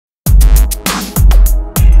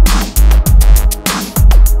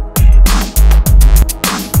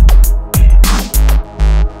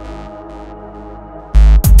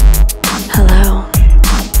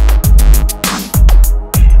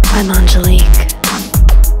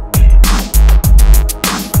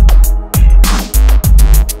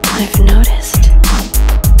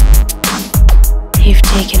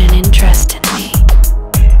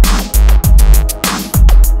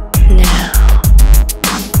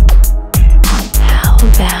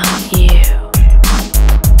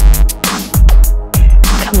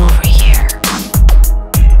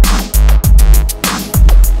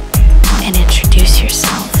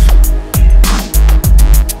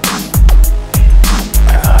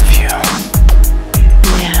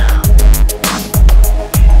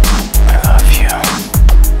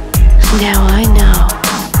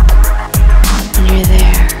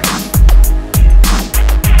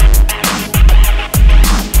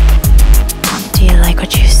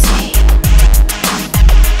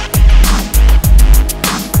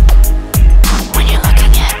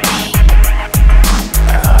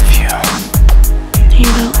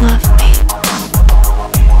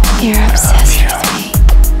You're obsessed with me.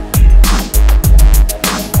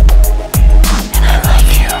 And I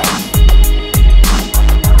like it.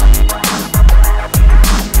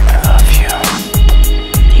 I love you.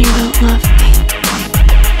 You don't love me.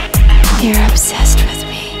 You're obsessed with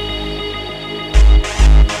me.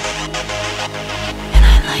 And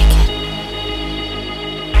I like it.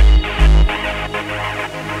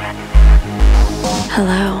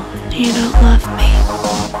 Hello. You don't love me.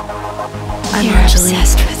 You're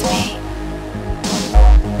obsessed with me.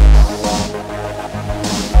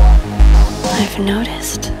 I've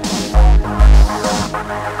noticed.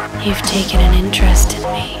 You've taken an interest in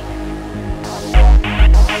me.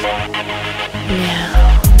 Now,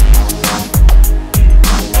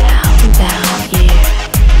 how about you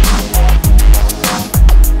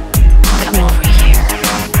come over here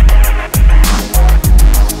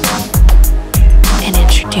and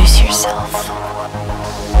introduce yourself?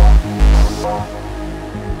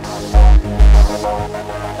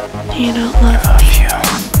 You don't love me.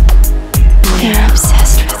 You're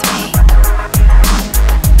obsessed with me.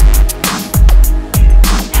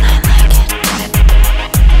 And I like it.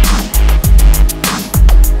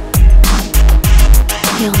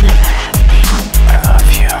 You'll never have me. I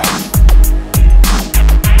love you.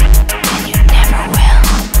 And you never will.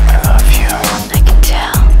 I love you. I can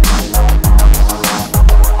tell.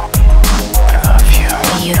 I love you.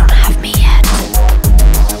 But you don't have me yet.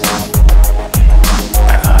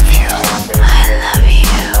 I love you. I love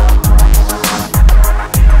you.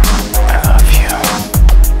 I love you.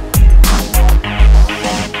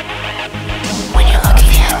 When you're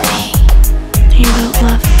looking at me, you don't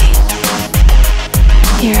love me.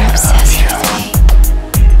 You're obsessed with me.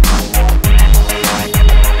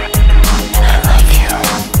 And I like it.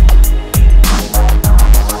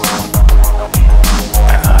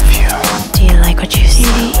 I love you. Do you like what you see?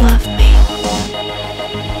 You don't love me.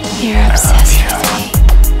 You're obsessed with me.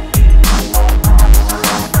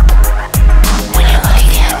 When you're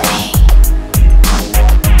looking at me,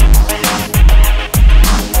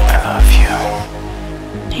 I love you.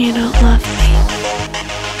 you don't love me.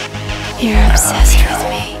 You're obsessed with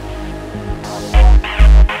me.